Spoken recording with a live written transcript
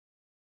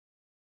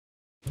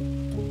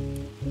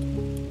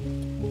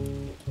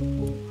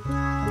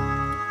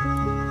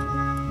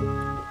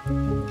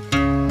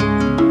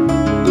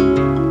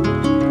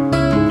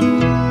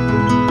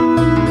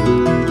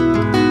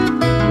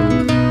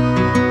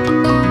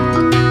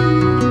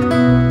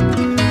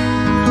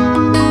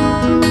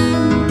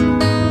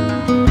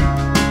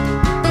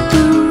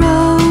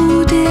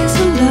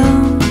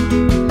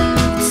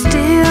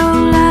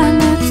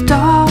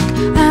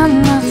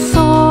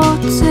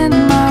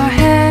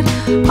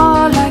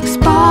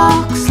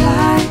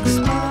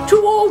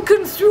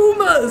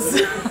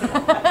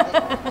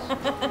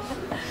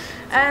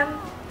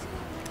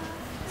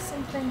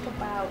Something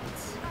about,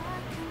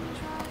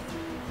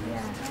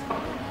 yeah.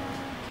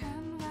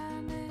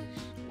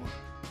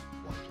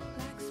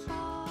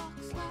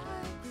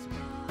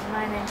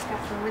 My name's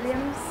Kathryn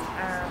Williams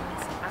and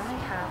I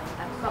have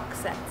a box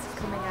set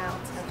coming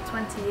out of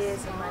 20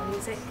 years of my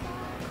music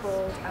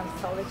called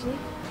Anthology,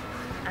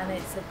 and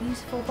it's a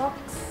beautiful box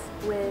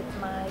with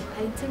my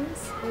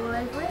paintings all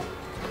over it,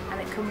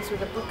 and it comes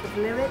with a book of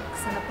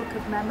lyrics and a book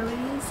of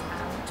memories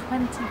and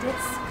 20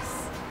 discs.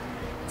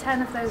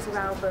 10 of those are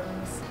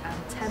albums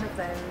and 10 of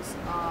those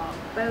are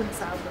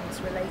bonus albums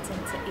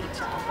relating to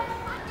each album.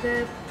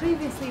 The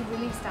previously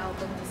released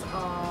albums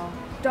are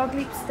Dog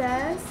Leap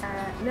Stairs,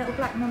 Little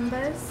Black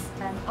Numbers,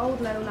 Old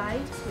Low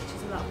Light, which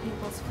is a lot of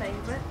people's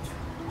favourite,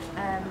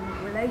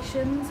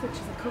 Relations, which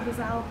is a covers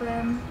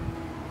album,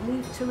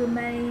 Leave to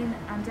Remain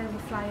and Over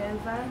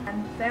Flyover,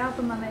 and the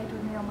album I made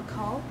with Neil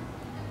McCall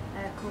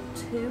called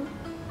 2,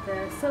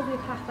 the Sylvia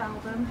Plath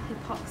album,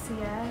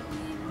 Hypoxia,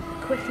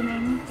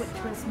 Quickening,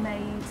 which was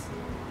made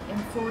in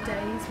 4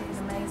 days with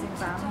an amazing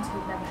band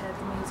who'd never heard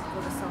the music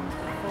or the songs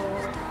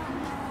before.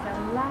 The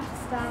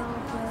last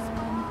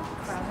album,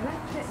 Crown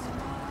Electric,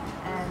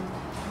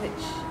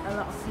 which a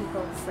lot of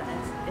people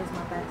said is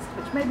my best,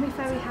 which made me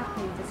very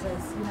happy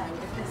because, you know,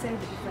 if they say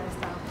that your first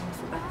album is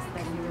the best,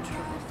 then you're in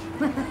trouble.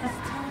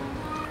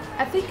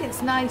 I think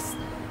it's nice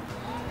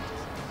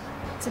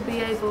to be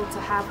able to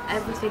have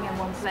everything in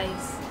one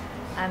place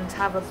and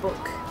have a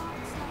book.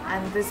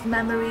 And there's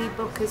memory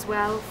book as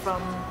well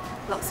from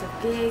lots of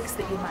gigs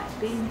that you might have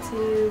been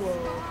to,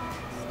 or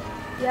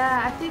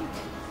yeah, I think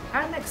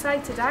I'm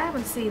excited. I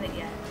haven't seen it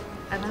yet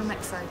and I'm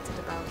excited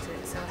about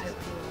it, so I hope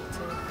you will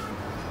too.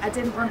 I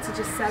didn't want to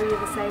just sell you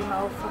the same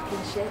old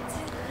fucking shit,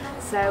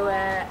 so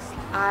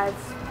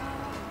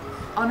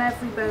on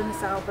every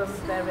bonus album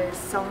there is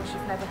songs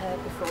you've never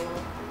heard before,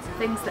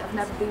 things that have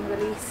never been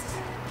released,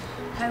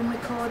 home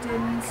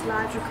recordings,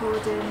 live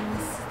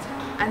recordings,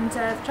 and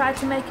I've tried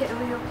to make it a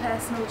real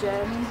personal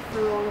journey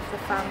for all of the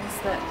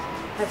fans that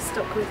have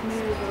stuck with me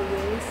over the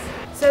years.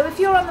 So if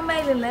you're on the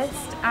mailing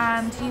list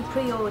and you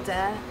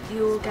pre-order,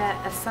 you'll get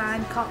a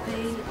signed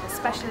copy, a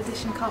special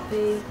edition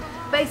copy.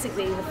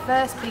 Basically, the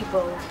first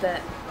people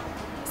that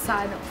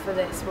sign up for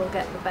this will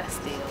get the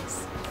best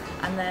deals,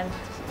 and then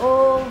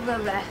all the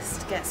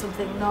rest get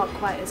something not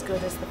quite as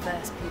good as the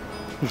first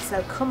people.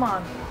 So come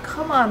on,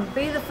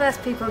 be the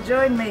first people,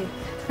 join me.